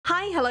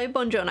Hi, hello,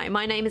 buongiorno.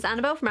 My name is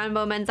Annabelle from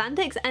Annabelle Men's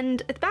Antics,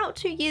 and about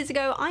 2 years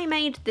ago I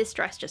made this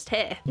dress just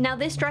here. Now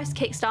this dress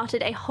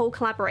kickstarted a whole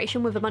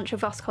collaboration with a bunch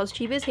of us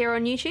costumers here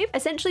on YouTube.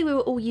 Essentially we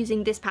were all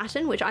using this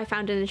pattern, which I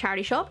found in a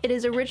charity shop. It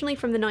is originally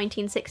from the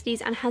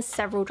 1960s and has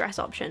several dress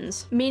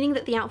options, meaning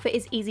that the outfit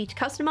is easy to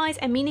customize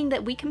and meaning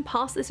that we can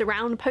pass this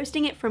around,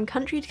 posting it from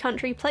country to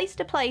country, place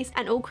to place,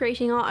 and all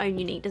creating our own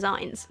unique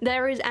designs.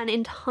 There is an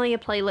entire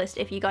playlist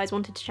if you guys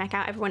wanted to check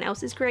out everyone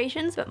else's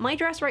creations, but my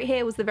dress right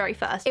here was the very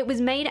first. It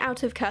was made out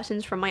of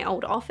curtains from my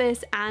old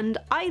office and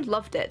I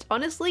loved it.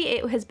 Honestly,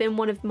 it has been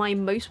one of my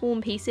most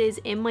worn pieces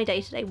in my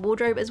day-to-day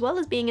wardrobe, as well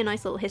as being a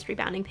nice little history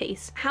bounding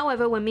piece.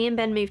 However, when me and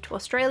Ben moved to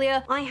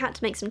Australia, I had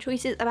to make some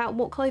choices about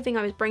what clothing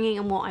I was bringing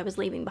and what I was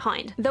leaving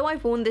behind. Though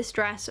I've worn this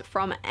dress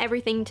from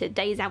everything to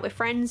days out with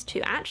friends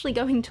to actually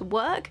going to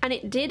work, and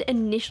it did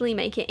initially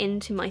make it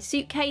into my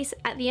suitcase,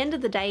 at the end of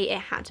the day it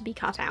had to be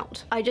cut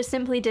out. I just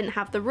simply didn't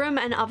have the room,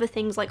 and other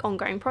things like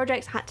ongoing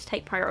projects had to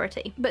take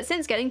priority. But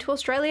since getting to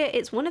Australia,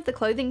 it's one of the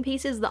clothing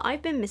pieces that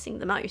I've been missing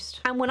the most.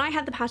 And when I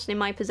had the pattern in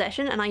my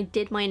possession and I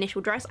did my initial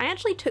dress, I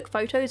actually took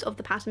photos of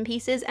the pattern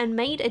pieces and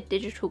made a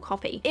digital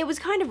copy. It was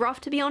kind of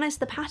rough, to be honest.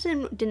 The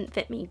pattern didn't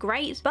fit me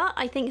great, but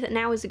I think that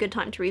now is a good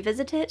time to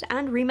revisit it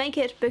and remake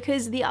it,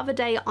 because the other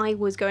day I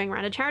was going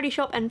around a charity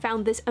shop and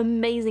found this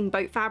amazing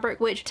boat fabric,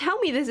 which, tell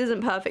me this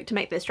isn't perfect to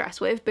make this dress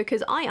with,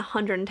 because I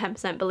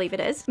 110% believe it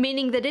is,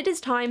 meaning that it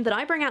is time that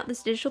I bring out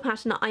this digital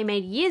pattern that I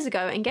made years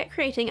ago and get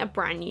creating a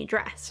brand new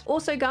dress.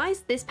 Also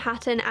guys, this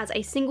pattern as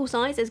a single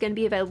size is going to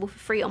be available for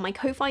free on my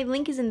Ko-fi,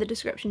 link is in the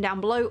description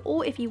down below,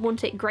 or if you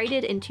want it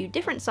graded into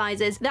different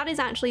sizes, that is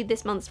actually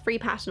this month's free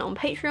pattern on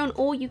Patreon,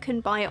 or you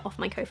can buy it off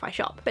my Ko-fi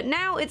shop. But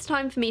now it's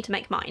time for me to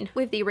make mine.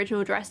 With the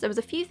original dress, there was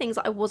a few things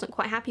that I wasn't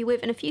quite happy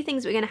with and a few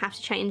things we're going to have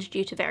to change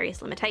due to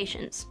various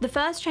limitations. The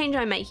first change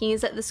I'm making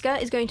is that the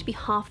skirt is going to be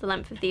half the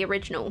length of the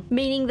original,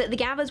 meaning that the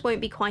gathers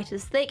won't be quite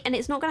as thick and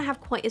it's not going to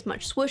have quite as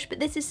much swoosh, but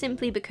this is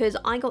simply because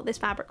I got this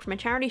fabric from a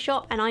charity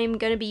shop and I am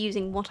going to be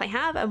using what I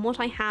have, and what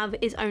I have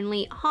is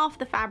only half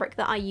the fabric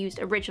that I used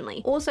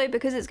originally. Also,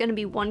 because it's going to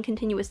be one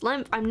continuous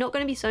length, I'm not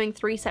going to be sewing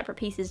 3 separate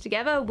pieces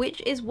together,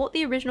 which is what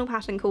the original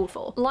pattern called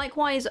for.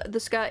 Likewise, the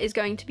skirt is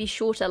going to be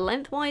shorter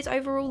lengthwise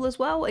overall as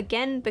well,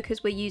 again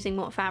because we're using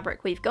what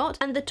fabric we've got,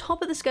 and the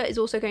top of the skirt is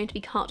also going to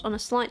be cut on a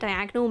slight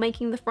diagonal,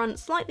 making the front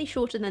slightly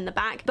shorter than the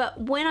back, but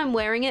when I'm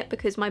wearing it,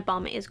 because my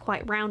bum is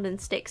quite round and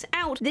sticks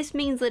out, this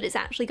means that it's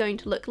actually going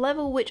to look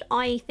level, which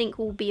I think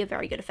will be a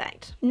very good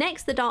effect.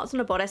 Next, the darts on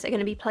the bodice are going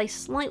to be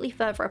placed slightly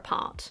further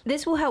apart.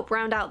 This will help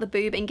round out the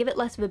boob and give it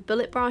less of a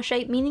bullet bra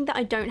shape, meaning that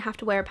I don't have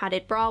to wear a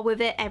padded bra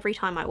with it every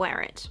time I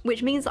wear it,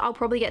 which means that I'll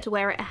probably get to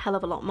wear it a hell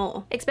of a lot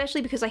more,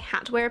 especially because I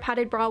had to wear a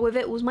padded bra with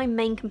it was my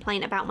main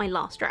complaint about my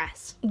last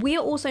dress. We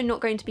are also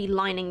not going to be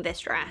lining this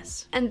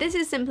dress, and this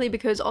is simply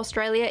because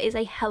Australia is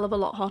a hell of a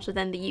lot hotter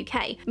than the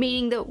UK,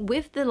 meaning that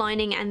with the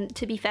lining and,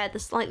 to be fair, the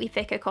slightly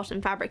thicker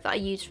cotton fabric that I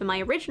used for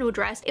my original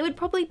dress, it would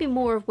probably be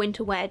more of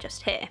winter wear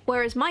just here.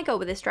 Whereas my goal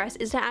with this dress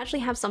is to actually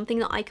have something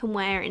that I can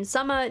wear in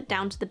summer,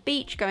 down to the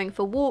beach, going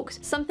for walks,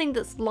 something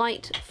that's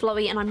light,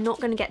 flowy, and I'm not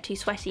going to get too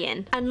sweaty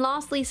in. And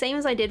lastly, same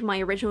as I did with my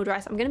original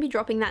dress, I'm going to be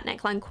dropping that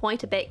neckline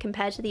quite a bit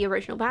compared to the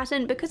original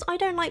pattern, because I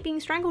don't like being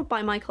strangled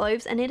by my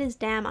clothes and it is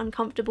damn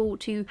uncomfortable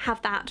to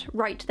have that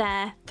right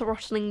there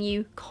throttling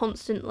you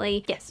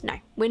constantly. Yes, no,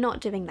 we're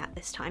not doing that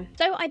this time.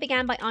 So I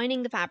began by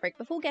ironing the fabric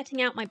before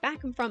getting out my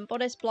back and front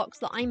bodice blocks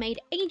that I made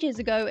ages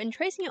ago and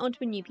tracing it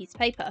onto a new piece of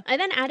paper. I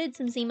then added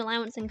some seam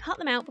allowance and cut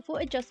them out before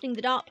adjusting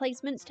the dart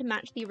placements to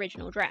match the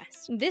original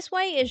dress. This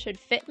way it should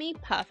fit me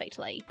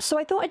perfectly. So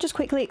I thought I'd just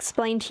quickly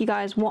explain to you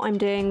guys what I'm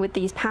doing with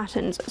these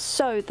patterns.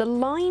 So the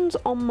lines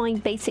on my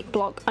basic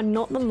block are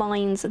not the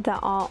lines that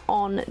are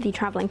on the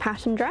traveling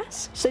pattern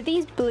dress. So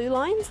these blue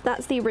lines,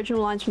 that's the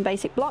original lines from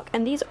basic block,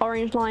 and these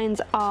orange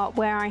lines are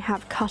where I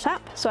have cut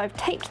up. So I've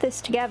taped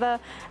this together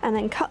and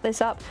then cut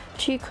this up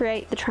to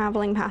create the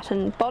traveling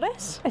pattern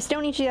bodice. I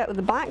still need to do that with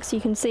the back, so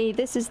you can see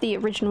this is the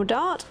original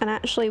dart, and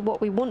actually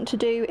what we want to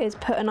do is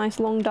put a nice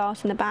long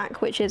dart in the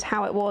back, which is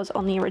how it was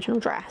on the original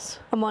dress.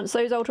 And once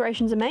those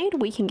alterations are made,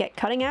 we can get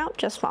cutting out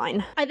just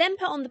fine. I then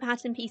put on the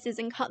pattern pieces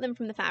and cut them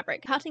from the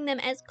fabric, cutting them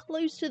as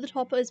close to the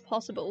top as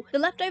possible. The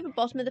leftover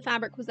bottom of the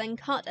fabric was then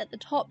cut at the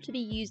top to be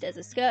used as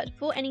a skirt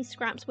before any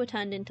scraps were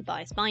turned into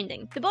bias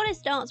binding. The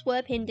bodice darts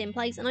were pinned in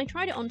place and I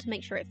tried it on to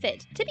make sure it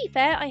fit. To be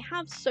fair, I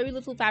have so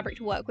little fabric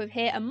to work with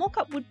here, a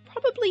mock-up would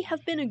probably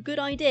have been a good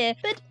idea,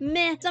 but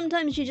meh,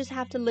 sometimes you just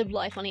have to live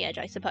life on the edge,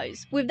 I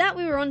suppose. With that,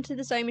 we were onto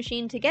the sewing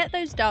machine to get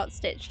those darts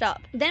stitched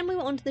up. Then we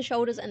were onto the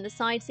shoulders and the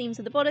side seams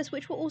of the bodice,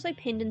 which were also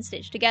pinned and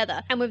stitched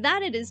together. And with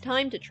that, it is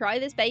time to try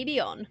this baby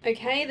on.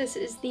 Okay, this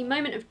is the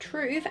moment of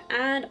truth,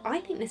 and I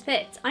think this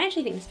fits. I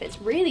actually think this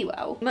fits really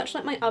well. Much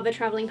like my other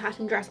traveling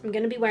pattern dress, I'm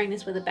going to be wearing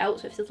this with a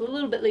belt, so if it's a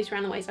little bit loose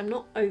around the waist, I'm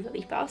not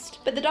overly fussed.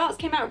 But the darts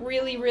came out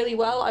really, really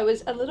well. I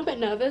was a little bit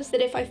nervous nervous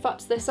that if I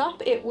fucked this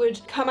up, it would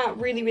come out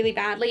really, really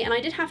badly. And I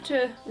did have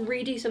to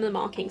redo some of the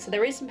marking. So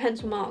there is some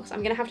pencil marks.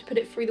 I'm gonna have to put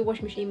it through the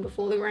washing machine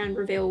before the grand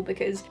reveal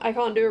because I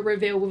can't do a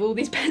reveal with all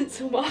these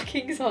pencil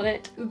markings on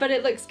it. But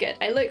it looks good.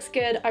 It looks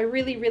good. I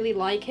really, really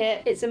like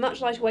it. It's a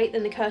much lighter weight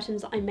than the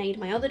curtains that I made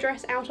my other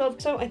dress out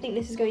of. So I think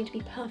this is going to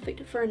be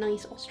perfect for a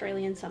nice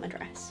Australian summer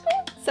dress.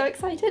 So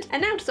excited.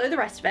 And now to sew the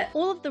rest of it.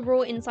 All of the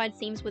raw inside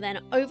seams were then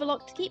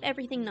overlocked to keep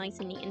everything nice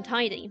and neat and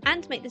tidy,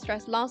 and to make this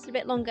dress last a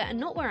bit longer and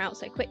not wear out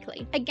so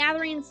quickly. A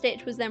gathering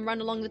stitch was then run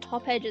along the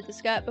top edge of the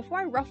skirt before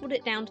I ruffled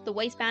it down to the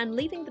waistband,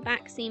 leaving the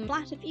back seam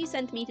flat a few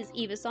centimeters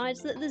either side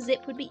so that the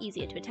zip would be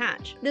easier to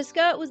attach. The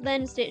skirt was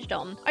then stitched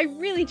on. I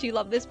really do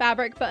love this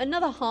fabric, but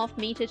another ½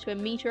 meter to a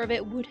meter of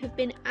it would have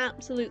been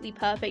absolutely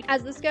perfect,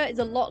 as the skirt is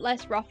a lot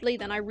less ruffly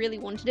than I really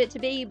wanted it to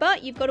be,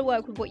 but you've got to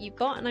work with what you've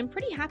got, and I'm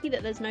pretty happy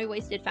that there's no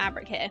wasted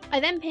fabric here. I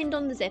then pinned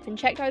on the zip and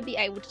checked I would be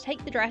able to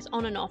take the dress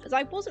on and off, as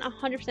I wasn't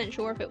 100%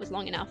 sure if it was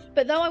long enough.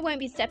 But though I won't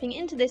be stepping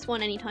into this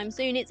one anytime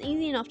soon, it's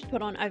easy enough to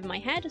put on over my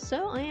head,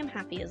 so I am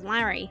happy as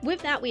Larry.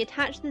 With that, we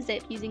attached the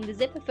zip using the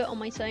zipper foot on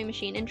my sewing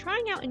machine and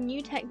trying out a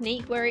new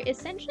technique where it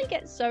essentially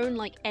gets sewn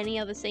like any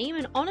other seam,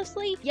 and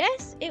honestly,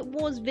 yes, it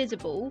was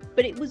visible,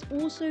 but it was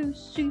also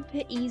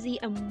super easy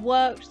and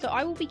worked, so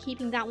I will be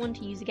keeping that one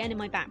to use again in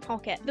my back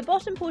pocket. The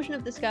bottom portion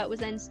of the skirt was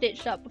then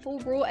stitched up before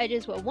raw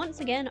edges were once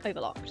again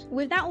overlocked.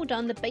 With that all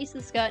done, the base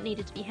of the skirt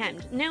needed to be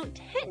hemmed. Now,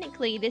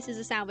 technically this is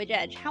a salvage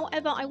edge,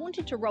 however, I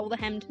wanted to roll the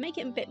hem to make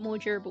it a bit more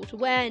durable to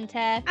wear and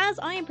tear, as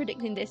I am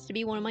predicting this to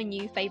be one of my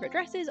new favourite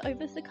dresses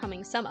over the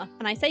coming summer.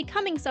 And I say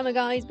coming summer,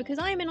 guys, because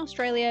I am in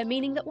Australia,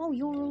 meaning that while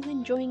you're all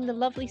enjoying the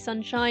lovely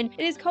sunshine,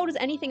 it is cold as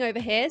anything over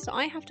here, so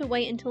I have to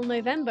wait until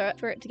November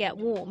for it to get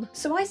warm.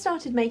 So I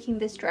started making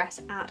this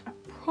dress at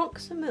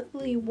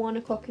approximately 1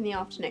 o'clock in the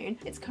afternoon.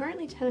 It's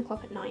currently 10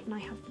 o'clock at night and I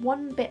have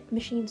one bit of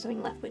machine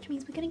sewing left, which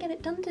means we're gonna get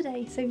it done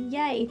today, so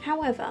yay.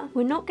 However,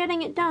 we're not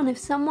getting it done if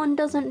someone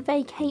doesn't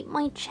vacate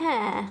my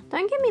chair.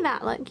 Don't give me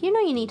that look, you know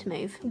you need to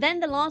move. Then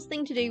the last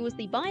thing to do was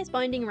the bias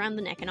binding around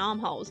the neck and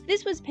armholes.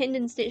 This was pinned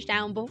and stitched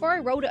down before I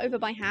rolled it over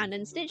by hand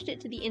and stitched it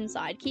to the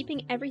inside,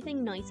 keeping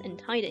everything nice and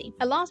tidy.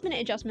 A last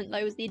minute adjustment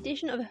though was the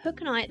addition of a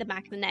hook and eye at the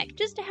back of the neck,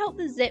 just to help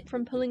the zip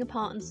from pulling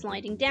apart and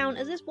sliding down,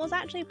 as this was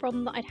actually a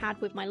problem that I'd had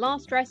with my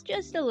last dress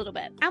just a little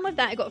bit. And with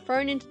that, it got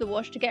thrown into the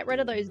wash to get rid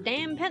of those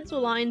damn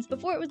pencil lines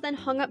before it was then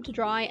hung up to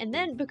dry, and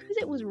then because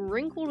it was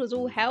wrinkled as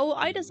all hell,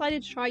 I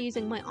decided to try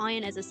using my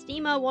iron as a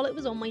steamer while it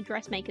was on my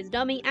dressmaker's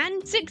dummy,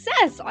 and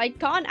success! I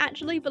can't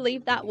actually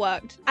believe that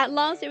worked. At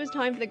last it was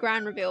time for the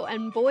grand reveal,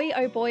 and boy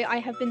oh boy, I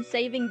have been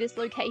saving this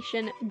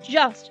location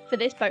just for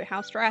this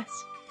boathouse dress.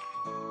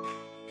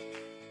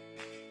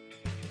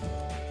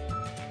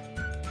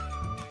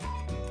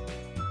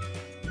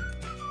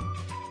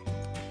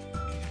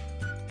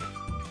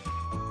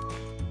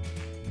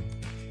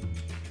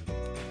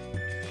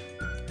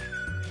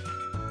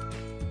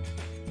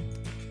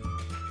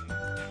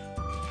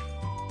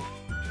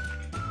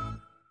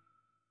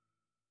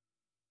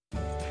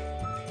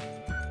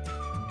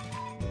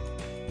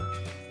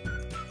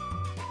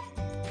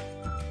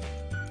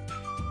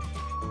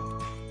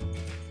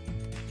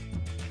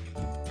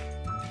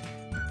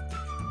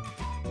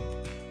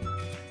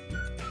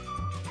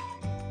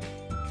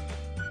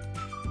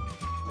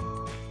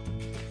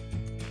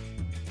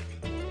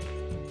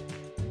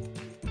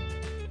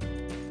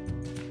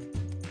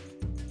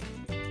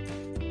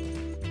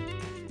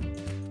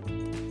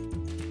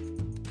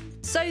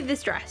 So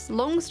this dress,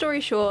 long story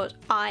short,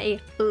 I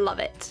love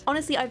it.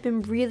 Honestly, I've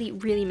been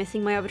really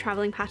missing my other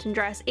traveling pattern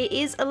dress. It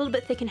is a little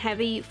bit thick and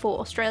heavy for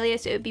Australia,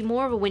 so it would be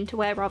more of a winter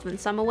wear rather than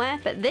summer wear,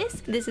 but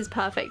this is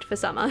perfect for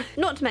summer.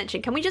 Not to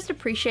mention, can we just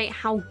appreciate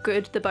how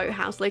good the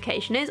boathouse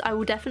location is? I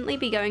will definitely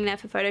be going there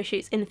for photo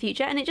shoots in the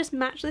future, and it just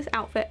matched this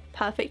outfit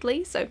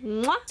perfectly, so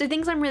mwah! So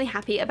things I'm really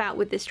happy about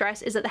with this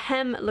dress is that the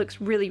hem looks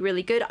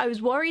really good. I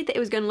was worried that it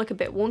was going to look a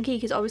bit wonky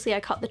because obviously I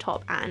cut the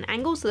top at an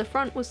angle, so the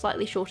front was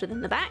slightly shorter than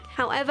the back.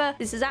 However,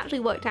 this has actually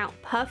worked out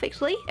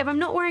perfectly. If I'm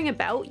not wearing a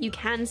belt, you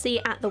can see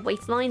at the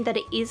waistline that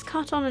it is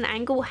cut on an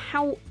angle.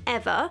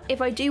 However,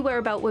 if I do wear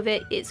a belt with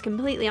it, it's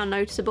completely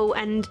unnoticeable,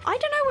 and I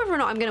don't know whether or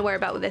not I'm going to wear a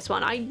belt with this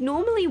one. I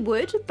normally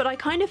would, but I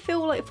kind of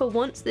feel like for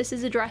once this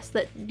is a dress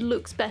that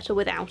looks better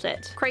without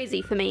it.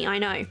 Crazy for me, I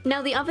know.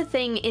 Now the other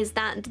thing is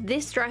that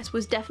this dress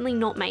was definitely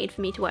not made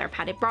for me to wear a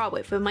padded bra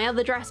with. With my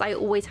other dress, I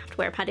always have to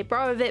wear a padded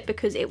bra with it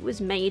because it was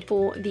made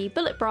for the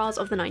bullet bras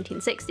of the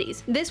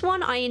 1960s. This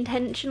one I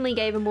intentionally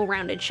gave a more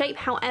rounded shape.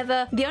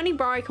 However, the only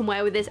bra I can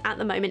wear with this at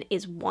the moment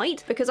is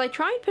white because I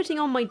tried putting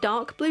on my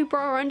dark blue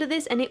bra under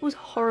this and it was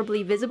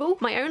horribly visible.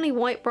 My only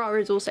white bra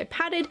is also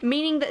padded,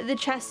 meaning that the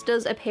chest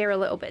does appear a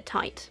little bit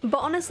tight. But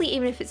honestly,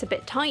 even if it's a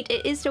bit tight,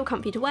 it is still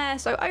comfy to wear,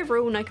 so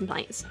overall, no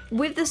complaints.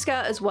 With the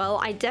skirt as well,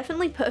 I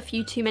definitely put a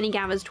few too many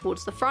gathers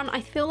towards the front.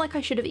 I feel like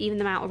I should have evened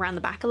them out around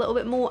the back a little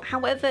bit more.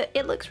 However,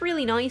 it looks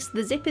really nice.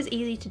 The zip is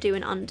easy to do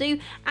and undo,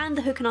 and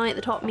the hook and eye at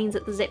the top means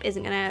that the zip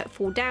isn't going to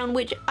fall down,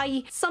 which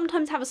I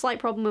sometimes have a slight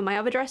problem with my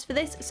other dress dress for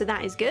this, so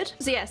that is good.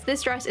 So yes,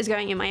 this dress is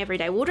going in my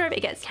everyday wardrobe.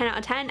 It gets 10 out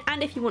of 10,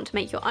 and if you want to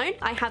make your own,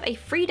 I have a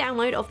free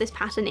download of this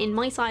pattern in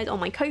my size on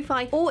my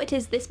Ko-Fi, or it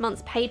is this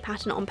month's paid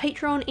pattern on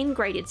Patreon in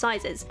graded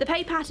sizes. The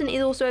paid pattern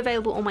is also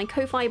available on my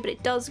Ko-Fi, but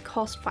it does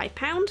cost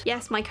 £5.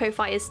 Yes, my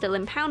Ko-Fi is still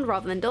in pound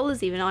rather than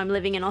dollars, even though I'm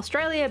living in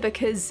Australia,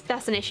 because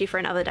that's an issue for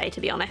another day,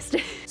 to be honest.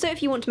 So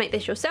if you want to make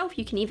this yourself,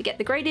 you can either get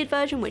the graded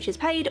version, which is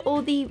paid,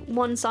 or the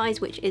one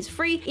size, which is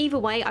free. Either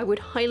way, I would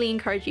highly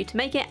encourage you to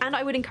make it, and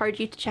I would encourage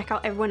you to check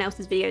out everyone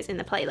else's videos in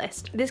the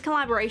playlist. This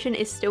collaboration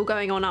is still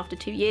going on after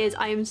 2 years.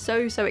 I am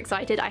so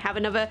excited. I have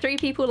another 3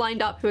 people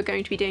lined up who are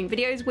going to be doing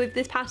videos with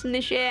this pattern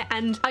this year,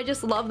 and I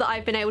just love that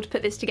I've been able to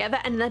put this together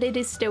and that it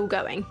is still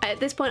going. At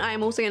this point, I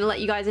am also going to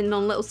let you guys in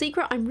on a little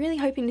secret. I'm really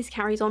hoping this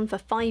carries on for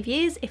 5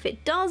 years. If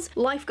it does,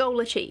 life goal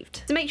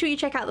achieved. So make sure you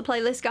check out the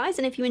playlist, guys,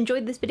 and if you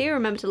enjoyed this video,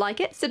 remember to like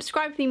it.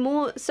 Subscribe for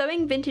more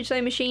sewing, vintage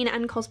sewing machine,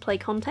 and cosplay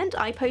content.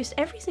 I post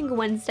every single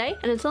Wednesday,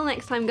 and until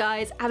next time,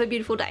 guys, have a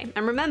beautiful day,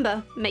 and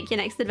remember, make your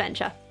next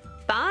adventure.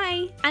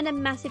 Bye! And a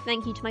massive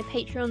thank you to my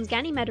Patreons,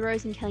 Ganny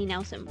Meadows and Kelly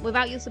Nelson.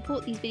 Without your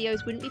support, these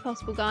videos wouldn't be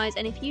possible, guys,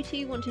 and if you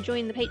too want to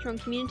join the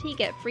Patreon community,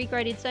 get free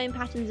graded sewing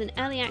patterns and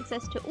early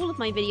access to all of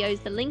my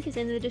videos, the link is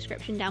in the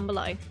description down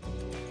below.